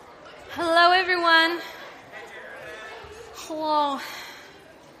everyone. Hello.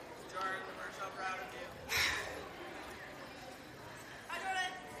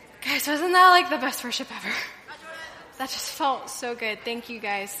 Guys, wasn't that like the best worship ever? That just felt so good. Thank you,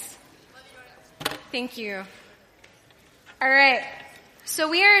 guys. Thank you. All right.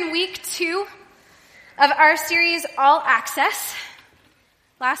 So we are in week 2 of our series, All Access.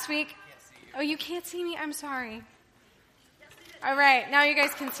 Last week... Oh, you can't see me? I'm sorry. All right. Now you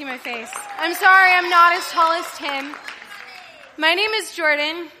guys can see my face. I'm sorry. I'm not as tall as Tim. My name is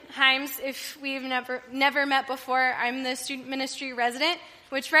Jordan Himes. If we've never met before, I'm the student ministry resident,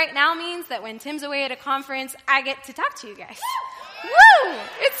 which right now means that when Tim's away at a conference, I get to talk to you guys. Woo!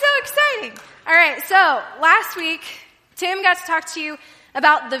 It's so exciting. All right, so last week, Tim got to talk to you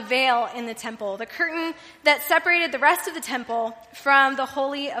about the veil in the temple, the curtain that separated the rest of the temple from the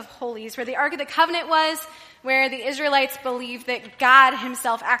Holy of Holies, where the Ark of the Covenant was, where the Israelites believed that God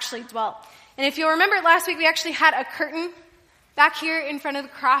himself actually dwelt. And if you'll remember last week, we actually had a curtain back here in front of the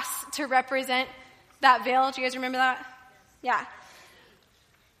cross to represent that veil. Do you guys remember that? Yeah.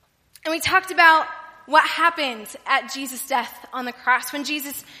 And we talked about what happened at Jesus' death on the cross. When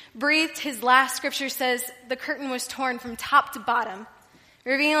Jesus breathed his last, Scripture says the curtain was torn from top to bottom,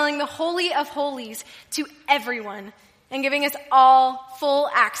 revealing the Holy of Holies to everyone and giving us all full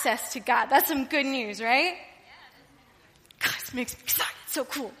access to God. That's some good news, right? God, this makes me excited. It's so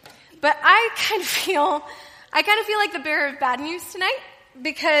cool. But I kind of feel like the bearer of bad news tonight,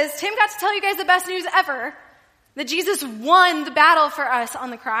 because Tim got to tell you guys the best news ever, that Jesus won the battle for us on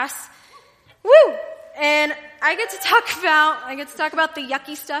the cross. Woo! And I get to talk about the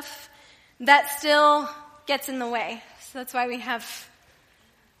yucky stuff that still gets in the way. So that's why we have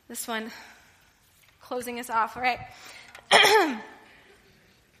this one closing us off, all right?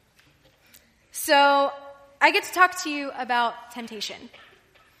 So I get to talk to you about temptation.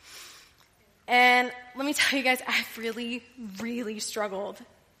 And let me tell you guys, I've really, really struggled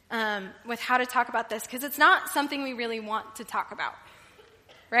with how to talk about this, because it's not something we really want to talk about,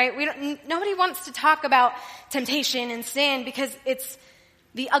 right? Nobody wants to talk about temptation and sin because it's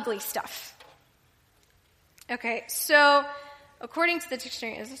the ugly stuff. Okay, so according to the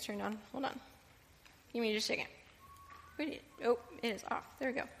dictionary, is this turned on? Hold on. Give me just a second. Oh, it is off. There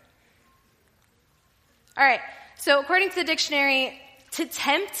we go. All right, so according to the dictionary, to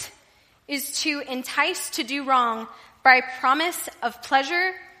tempt is to entice to do wrong by promise of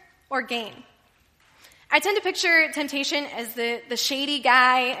pleasure or gain. I tend to picture temptation as the shady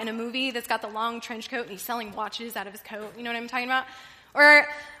guy in a movie that's got the long trench coat and he's selling watches out of his coat. You know what I'm talking about? Or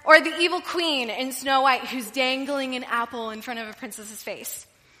the evil queen in Snow White who's dangling an apple in front of a princess's face.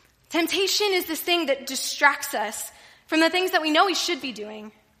 Temptation is this thing that distracts us from the things that we know we should be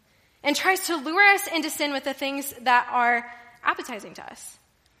doing and tries to lure us into sin with the things that are appetizing to us,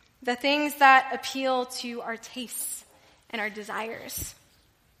 the things that appeal to our tastes and our desires.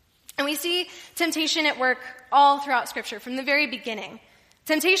 And we see temptation at work all throughout Scripture from the very beginning.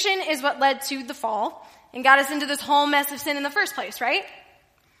 Temptation is what led to the fall and got us into this whole mess of sin in the first place, right?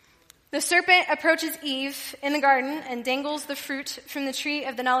 The serpent approaches Eve in the garden and dangles the fruit from the tree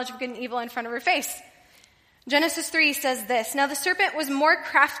of the knowledge of good and evil in front of her face. Genesis 3 says this, "Now the serpent was more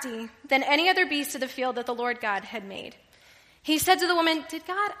crafty than any other beast of the field that the Lord God had made. He said to the woman, 'Did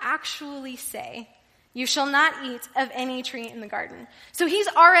God actually say, you shall not eat of any tree in the garden?'" So he's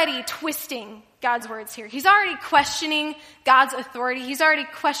already twisting God's words here. He's already questioning God's authority. He's already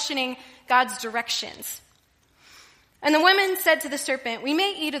questioning God's directions. And the woman said to the serpent, "We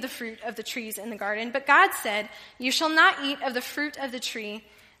may eat of the fruit of the trees in the garden, but God said, you shall not eat of the fruit of the tree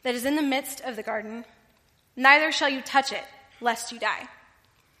that is in the midst of the garden. Neither shall you touch it, lest you die."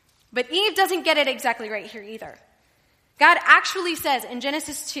 But Eve doesn't get it exactly right here either. God actually says in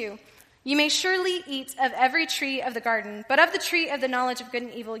Genesis 2, "You may surely eat of every tree of the garden, but of the tree of the knowledge of good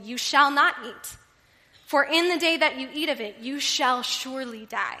and evil you shall not eat. For in the day that you eat of it, you shall surely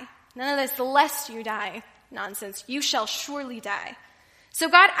die." None of this "lest you die" nonsense. You shall surely die. So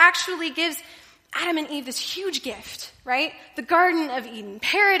God actually gives Adam and Eve this huge gift, right? The Garden of Eden,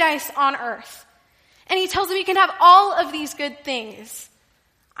 paradise on earth. And he tells them you can have all of these good things.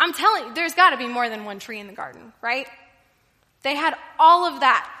 I'm telling you, there's got to be more than one tree in the garden, right? They had all of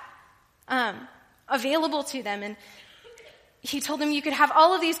that available to them. And he told them you could have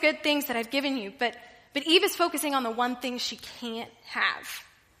all of these good things that I've given you. But Eve is focusing on the one thing she can't have.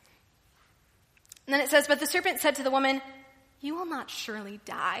 And then it says, "But the serpent said to the woman, you will not surely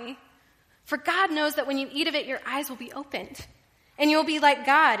die. For God knows that when you eat of it, your eyes will be opened. And you will be like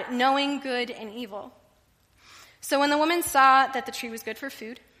God, knowing good and evil." So when the woman saw that the tree was good for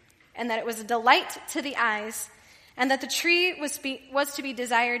food, and that it was a delight to the eyes, and that the tree was to be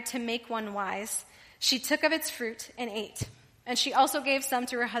desired to make one wise, she took of its fruit and ate. And she also gave some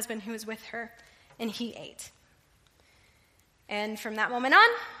to her husband who was with her, and he ate. And from that moment on,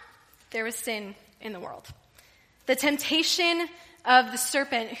 there was sin in the world. The temptation of the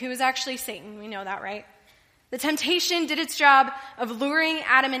serpent, who was actually Satan, we know that, right? The temptation did its job of luring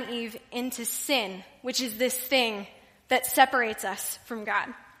Adam and Eve into sin, which is this thing that separates us from God.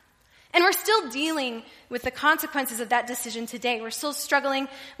 And we're still dealing with the consequences of that decision today. We're still struggling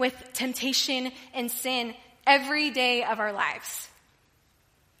with temptation and sin every day of our lives.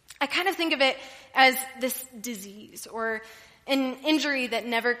 I kind of think of it as this disease or an injury that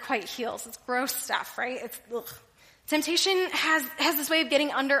never quite heals. It's gross stuff, right? Temptation has this way of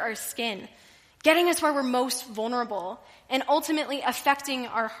getting under our skin, getting us where we're most vulnerable, and ultimately affecting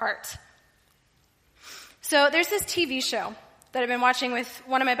our heart. So there's this TV show that I've been watching with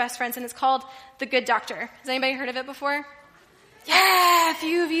one of my best friends, and it's called The Good Doctor. Has anybody heard of it before? Yeah, a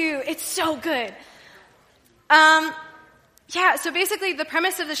few of you. It's so good. So basically the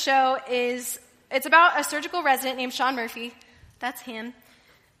premise of the show is it's about a surgical resident named Sean Murphy. That's him.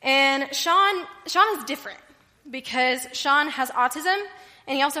 And Sean is different because Sean has autism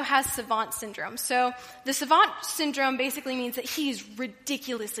and he also has savant syndrome. So the savant syndrome basically means that he's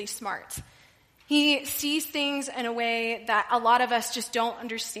ridiculously smart. He sees things in a way that a lot of us just don't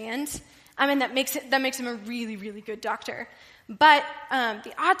understand. That makes him a really, really good doctor. But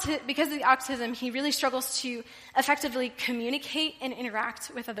because of the autism, he really struggles to effectively communicate and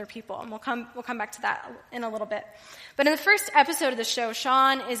interact with other people. And we'll come back to that in a little bit. But in the first episode of the show,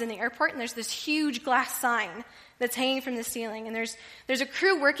 Sean is in the airport, and there's this huge glass sign that's hanging from the ceiling. And there's a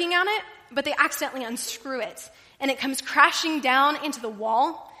crew working on it, but they accidentally unscrew it. And it comes crashing down into the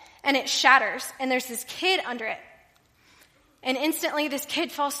wall, and it shatters. And there's this kid under it. And instantly, this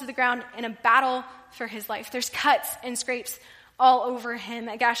kid falls to the ground in a battle for his life. There's cuts and scrapes all over him,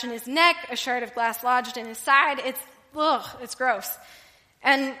 a gash in his neck, a shard of glass lodged in his side. It's gross.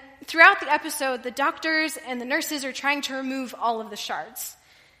 And throughout the episode, the doctors and the nurses are trying to remove all of the shards.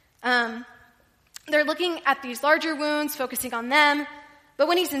 They're looking at these larger wounds, focusing on them. But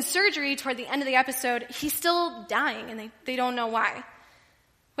when he's in surgery toward the end of the episode, he's still dying, and they don't know why.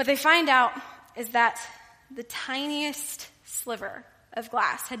 What they find out is that the tiniest sliver of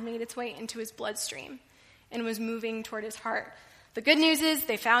glass had made its way into his bloodstream and was moving toward his heart. The good news is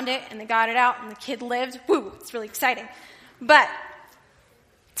they found it and they got it out and the kid lived. Woo, it's really exciting. But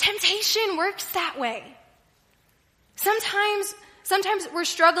temptation works that way. Sometimes we're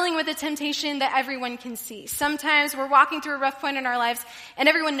struggling with a temptation that everyone can see. Sometimes we're walking through a rough point in our lives and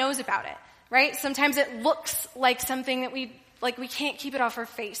everyone knows about it, right? Sometimes it looks like something that we can't keep it off our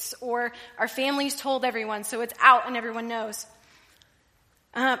face, or our family's told everyone, so it's out and everyone knows.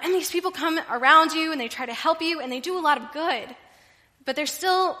 And these people come around you and they try to help you and they do a lot of good, but there's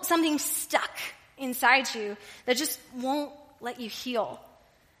still something stuck inside you that just won't let you heal.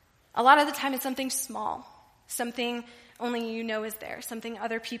 A lot of the time it's something small, something only you know is there, something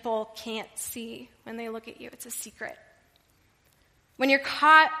other people can't see when they look at you. It's a secret. When you're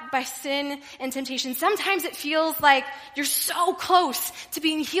caught by sin and temptation, sometimes it feels like you're so close to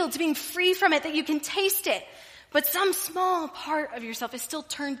being healed, to being free from it, that you can taste it. But some small part of yourself is still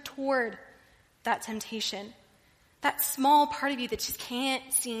turned toward that temptation. That small part of you that just can't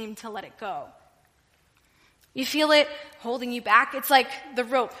seem to let it go. You feel it holding you back. It's like the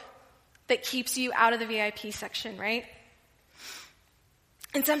rope that keeps you out of the VIP section, right?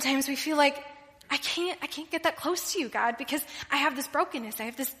 And sometimes we feel like, I can't get that close to you, God, because I have this brokenness, I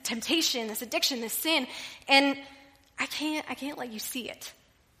have this temptation, this addiction, this sin, and I can't let you see it.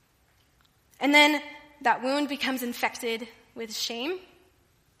 And then that wound becomes infected with shame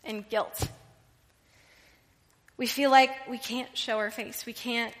and guilt. We feel like we can't show our face. We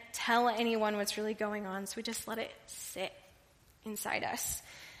can't tell anyone what's really going on, so we just let it sit inside us,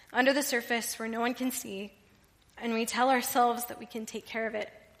 under the surface where no one can see, and we tell ourselves that we can take care of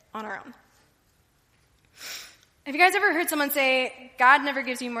it on our own. Have you guys ever heard someone say, God never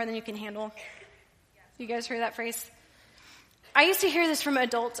gives you more than you can handle? You guys heard that phrase? I used to hear this from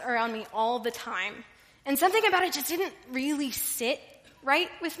adults around me all the time. And something about it just didn't really sit right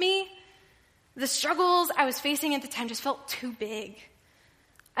with me. The struggles I was facing at the time just felt too big.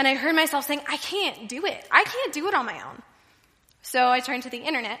 And I heard myself saying, I can't do it. I can't do it on my own. So I turned to the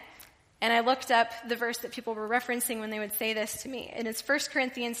internet and I looked up the verse that people were referencing when they would say this to me. And it's 1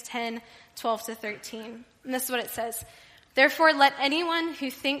 Corinthians 10:12-13. And this is what it says. Therefore, let anyone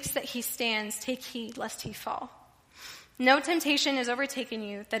who thinks that he stands take heed lest he fall. No temptation has overtaken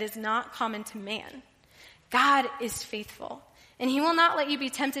you that is not common to man. God is faithful, and he will not let you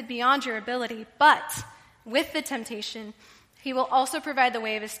be tempted beyond your ability, but with the temptation, he will also provide the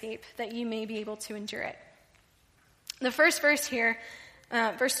way of escape that you may be able to endure it. The first verse here,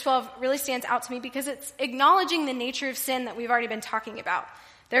 verse 12, really stands out to me because it's acknowledging the nature of sin that we've already been talking about.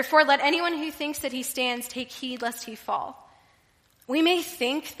 Therefore, let anyone who thinks that he stands take heed lest he fall. We may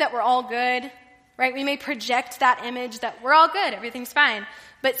think that we're all good, right? We may project that image that we're all good, everything's fine.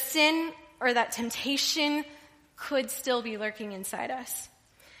 But sin or that temptation could still be lurking inside us.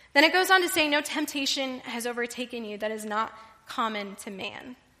 Then it goes on to say, no temptation has overtaken you that is not common to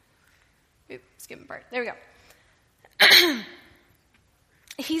man. Oops, skip a part. There we go.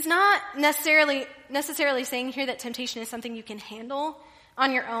 He's not necessarily saying here that temptation is something you can handle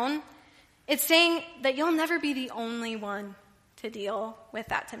on your own. It's saying that you'll never be the only one to deal with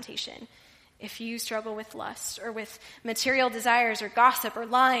that temptation. If you struggle with lust or with material desires or gossip or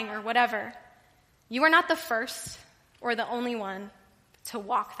lying or whatever, you are not the first or the only one to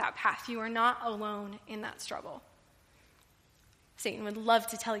walk that path. You are not alone in that struggle. Satan would love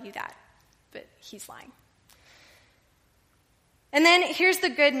to tell you that, but he's lying. And then here's the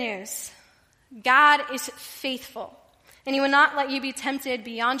good news. God is faithful, and he will not let you be tempted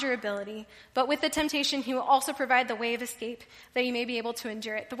beyond your ability, but with the temptation, he will also provide the way of escape that you may be able to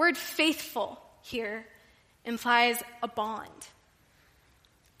endure it. The word faithful here implies a bond,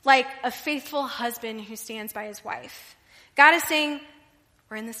 like a faithful husband who stands by his wife. God is saying,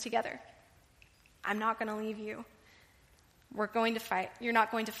 we're in this together. I'm not going to leave you. We're going to fight. You're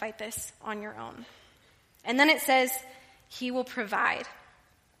not going to fight this on your own. And then it says, he will provide.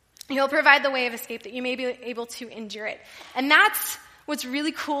 He'll provide the way of escape that you may be able to endure it. And that's what's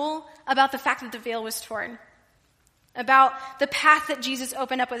really cool about the fact that the veil was torn, about the path that Jesus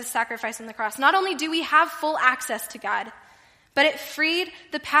opened up with his sacrifice on the cross. Not only do we have full access to God, but it freed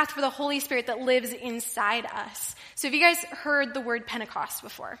the path for the Holy Spirit that lives inside us. So have you guys heard the word Pentecost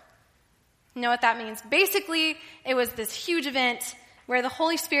before? You know what that means? Basically, it was this huge event where the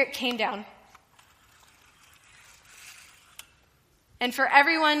Holy Spirit came down. And for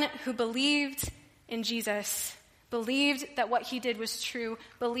everyone who believed in Jesus, believed that what he did was true,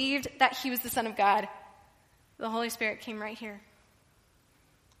 believed that he was the Son of God, the Holy Spirit came right here.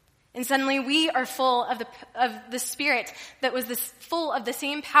 And suddenly we are full of the Spirit that was full of the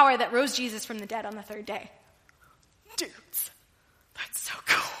same power that rose Jesus from the dead on the third day. Dudes, that's so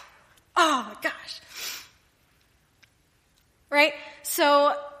cool. Oh my gosh. Right?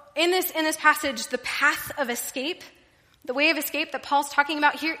 So in this passage, the path of escape, the way of escape that Paul's talking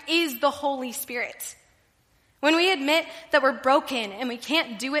about here is the Holy Spirit. When we admit that we're broken and we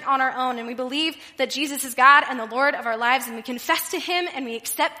can't do it on our own, and we believe that Jesus is God and the Lord of our lives, and we confess to him and we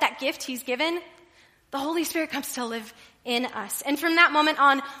accept that gift he's given, the Holy Spirit comes to live in us. And from that moment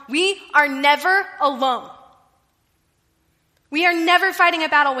on, we are never alone. We are never fighting a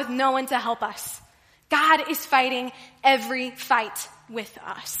battle with no one to help us. God is fighting every fight with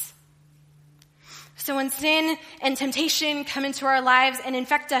us. So when sin and temptation come into our lives and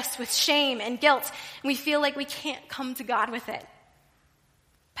infect us with shame and guilt, we feel like we can't come to God with it.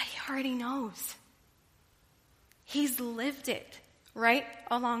 But he already knows. He's lived it right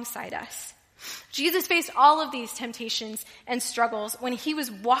alongside us. Jesus faced all of these temptations and struggles when he was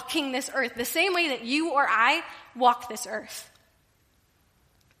walking this earth, the same way that you or I walk this earth.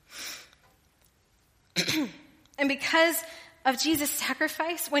 And because of Jesus'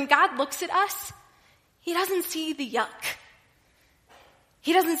 sacrifice, when God looks at us, he doesn't see the yuck.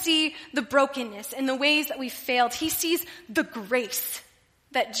 He doesn't see the brokenness and the ways that we failed. He sees the grace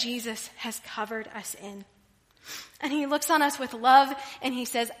that Jesus has covered us in. And he looks on us with love and he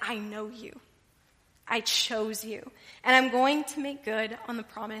says, I know you. I chose you. And I'm going to make good on the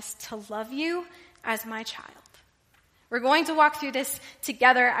promise to love you as my child. We're going to walk through this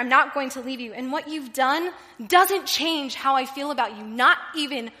together. I'm not going to leave you. And what you've done doesn't change how I feel about you, not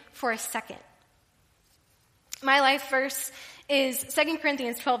even for a second. My life verse is 2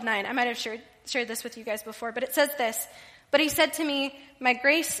 Corinthians 12:9. I might have shared this with you guys before, but it says this, but he said to me, my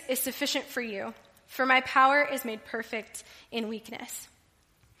grace is sufficient for you, for my power is made perfect in weakness.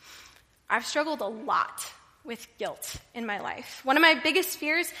 I've struggled a lot with guilt in my life. One of my biggest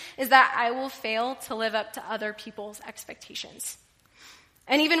fears is that I will fail to live up to other people's expectations.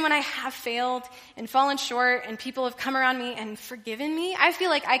 And even when I have failed and fallen short and people have come around me and forgiven me, I feel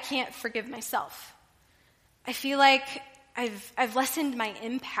like I can't forgive myself. I feel like I've lessened my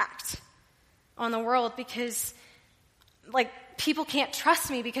impact on the world because people can't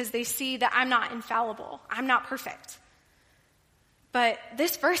trust me because they see that I'm not infallible. I'm not perfect. But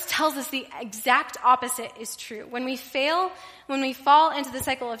this verse tells us the exact opposite is true. When we fail, when we fall into the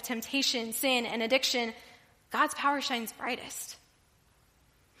cycle of temptation, sin, and addiction, God's power shines brightest.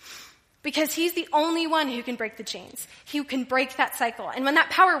 because he's the only one who can break the chains, who can break that cycle. And when that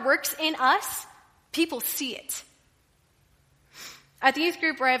power works in us, people see it. At the youth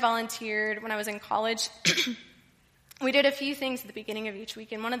group where I volunteered when I was in college, we did a few things at the beginning of each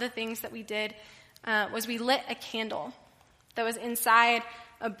week, and one of the things that we did was we lit a candle that was inside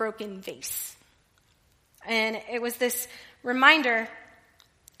a broken vase. And it was this reminder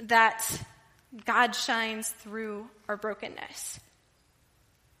that God shines through our brokenness.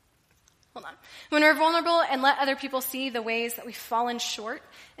 Hold on. When we're vulnerable and let other people see the ways that we've fallen short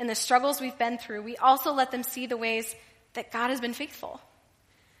and the struggles we've been through, we also let them see the ways that God has been faithful.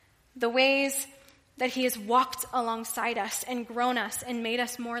 The ways that he has walked alongside us and grown us and made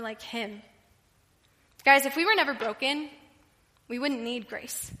us more like him. Guys, if we were never broken, we wouldn't need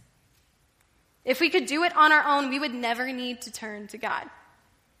grace. If we could do it on our own, we would never need to turn to God.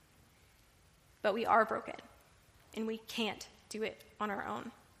 But we are broken, and we can't do it on our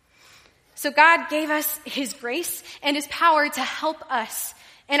own. So God gave us his grace and his power to help us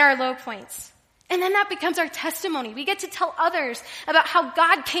in our low points. And then that becomes our testimony. We get to tell others about how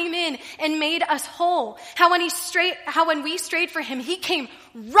God came in and made us whole. How when we strayed for him, he came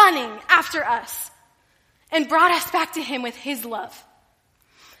running after us and brought us back to him with his love.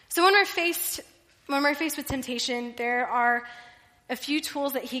 So when we're faced with temptation, there are a few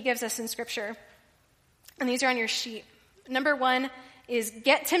tools that he gives us in Scripture. And these are on your sheet. Number 1 is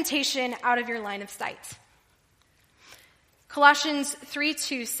get temptation out of your line of sight. Colossians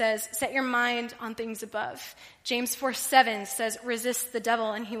 3:2 says, set your mind on things above. James 4:7 says, resist the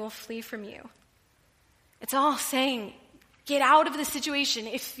devil and he will flee from you. It's all saying, get out of the situation.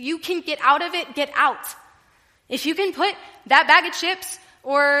 If you can get out of it, get out. If you can put that bag of chips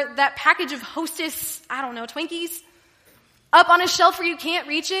or that package of Hostess, Twinkies, up on a shelf where you can't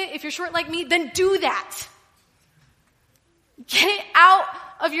reach it, if you're short like me, then do that. Get it out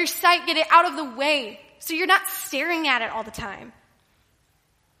of your sight. Get it out of the way so you're not staring at it all the time.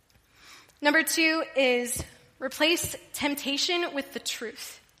 Number 2 is replace temptation with the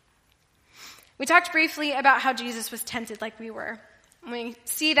truth. We talked briefly about how Jesus was tempted like we were. We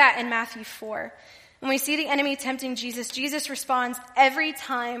see that in Matthew 4. When we see the enemy tempting Jesus, Jesus responds every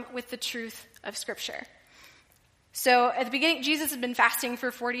time with the truth of Scripture. So at the beginning, Jesus had been fasting for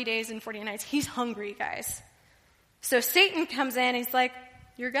 40 days and 40 nights. He's hungry, guys. So Satan comes in and he's like,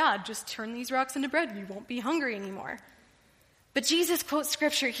 you're God, just turn these rocks into bread. You won't be hungry anymore. But Jesus quotes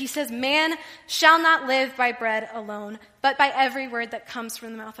Scripture. He says, man shall not live by bread alone, but by every word that comes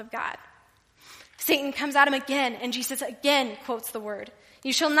from the mouth of God. Satan comes at him again, and Jesus again quotes the word.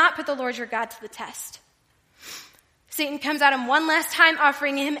 You shall not put the Lord your God to the test. Satan comes at him one last time,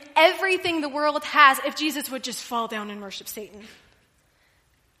 offering him everything the world has if Jesus would just fall down and worship Satan.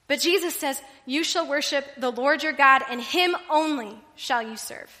 But Jesus says, you shall worship the Lord your God, and him only shall you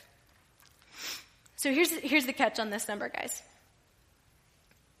serve. So here's the catch on this number, guys.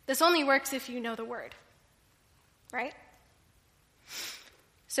 This only works if you know the word, right?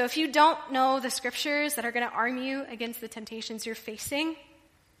 So if you don't know the scriptures that are going to arm you against the temptations you're facing,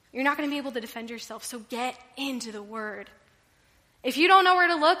 you're not going to be able to defend yourself. So get into the word. If you don't know where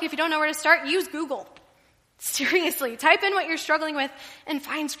to look, if you don't know where to start, use Google. Seriously, type in what you're struggling with and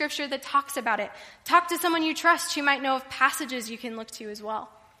find scripture that talks about it. Talk to someone you trust who might know of passages you can look to as well.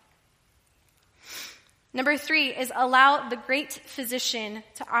 Number 3 is allow the great physician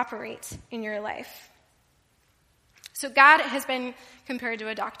to operate in your life. So God has been compared to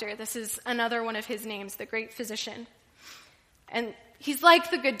a doctor. This is another one of his names, the great physician. And he's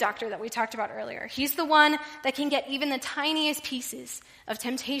like the good doctor that we talked about earlier. He's the one that can get even the tiniest pieces of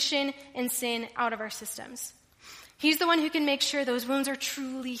temptation and sin out of our systems. He's the one who can make sure those wounds are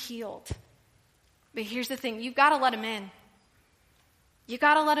truly healed. But here's the thing, you've got to let him in. You've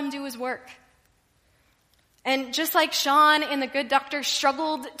got to let him do his work. And just like Sean and the good doctor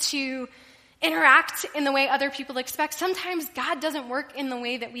struggled to interact in the way other people expect, sometimes God doesn't work in the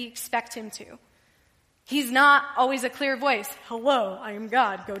way that we expect him to. He's not always a clear voice. Hello, I am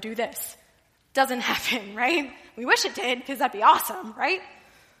God, go do this. Doesn't happen, right? We wish it did, because that'd be awesome, right?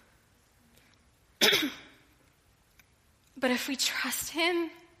 But if we trust him, and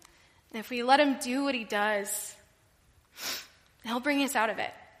if we let him do what he does, he'll bring us out of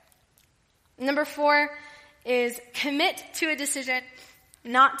it. Number 4 is commit to a decision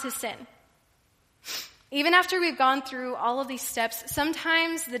not to sin. Even after we've gone through all of these steps,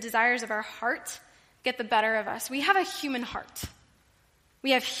 sometimes the desires of our heart get the better of us. We have a human heart.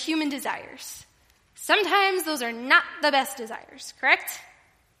 We have human desires. Sometimes those are not the best desires, correct?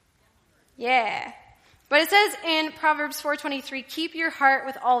 Yeah. But it says in Proverbs 4:23, keep your heart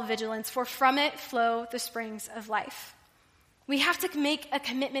with all vigilance, for from it flow the springs of life. We have to make a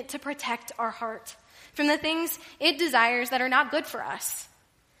commitment to protect our heart from the things it desires that are not good for us.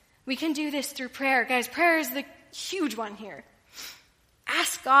 We can do this through prayer. Guys, prayer is the huge one here.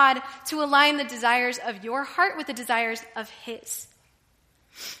 Ask God to align the desires of your heart with the desires of His.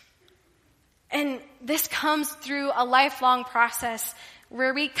 And this comes through a lifelong process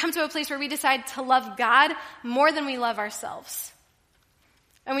where we come to a place where we decide to love God more than we love ourselves.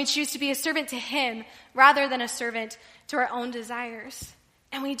 And we choose to be a servant to Him rather than a servant to our own desires.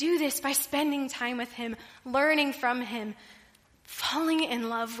 And we do this by spending time with Him, learning from Him, falling in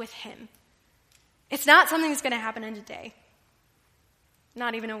love with Him. It's not something that's going to happen in a day.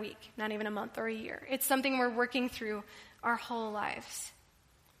 Not even a week, not even a month or a year. It's something we're working through our whole lives.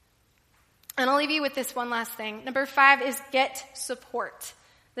 And I'll leave you with this one last thing. Number 5 is get support.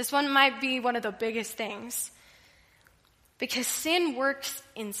 This one might be one of the biggest things. Because sin works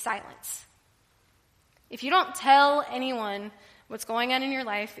in silence. If you don't tell anyone what's going on in your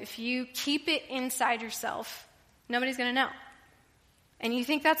life, if you keep it inside yourself, nobody's going to know. And you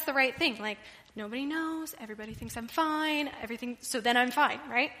think that's the right thing. Like, nobody knows, everybody thinks I'm fine, so then I'm fine,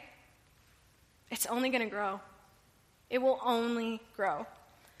 right? It's only going to grow. It will only grow.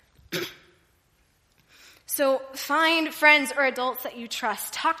 So find friends or adults that you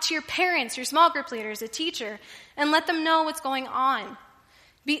trust. Talk to your parents, your small group leaders, a teacher, and let them know what's going on.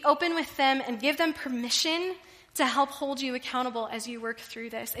 Be open with them and give them permission to help hold you accountable as you work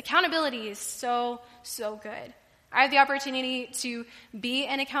through this. Accountability is so, so good. I have the opportunity to be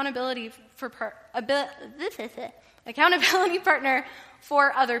an accountability partner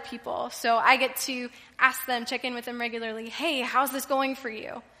for other people. So I get to ask them, check in with them regularly. Hey, how's this going for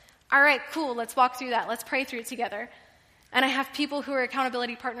you? All right, cool. Let's walk through that. Let's pray through it together. And I have people who are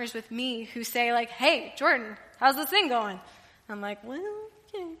accountability partners with me who say like, hey, Jordan, how's this thing going? I'm like, well,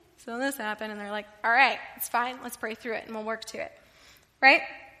 okay. So this happened. And they're like, all right, it's fine. Let's pray through it and we'll work to it. Right?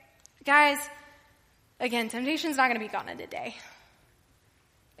 Guys, again, temptation's not going to be gone in a day.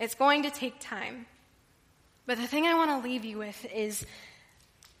 It's going to take time. But the thing I want to leave you with is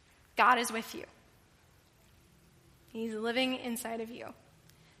God is with you. He's living inside of you.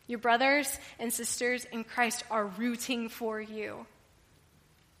 Your brothers and sisters in Christ are rooting for you.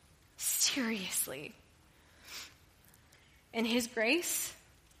 Seriously. And His grace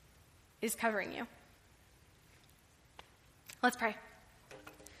is covering you. Let's pray.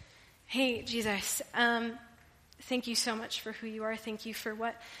 Hey, Jesus, thank you so much for who you are. Thank you for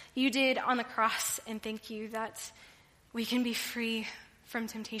what you did on the cross. And thank you that we can be free from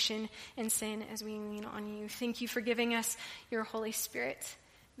temptation and sin as we lean on you. Thank you for giving us your Holy Spirit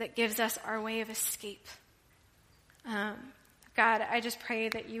that gives us our way of escape. God, I just pray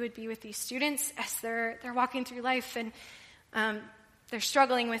that you would be with these students as they're walking through life and they're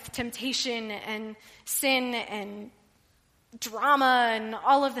struggling with temptation and sin and drama and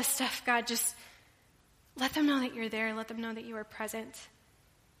all of this stuff. God, just let them know that you're there. Let them know that you are present.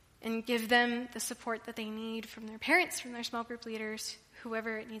 And give them the support that they need from their parents, from their small group leaders,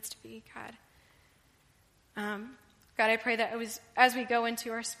 whoever it needs to be, God. God, I pray that as we go into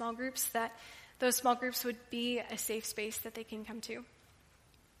our small groups, that those small groups would be a safe space that they can come to.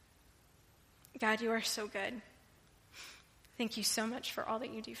 God, you are so good. Thank you so much for all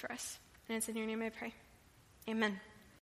that you do for us. And it's in your name I pray. Amen.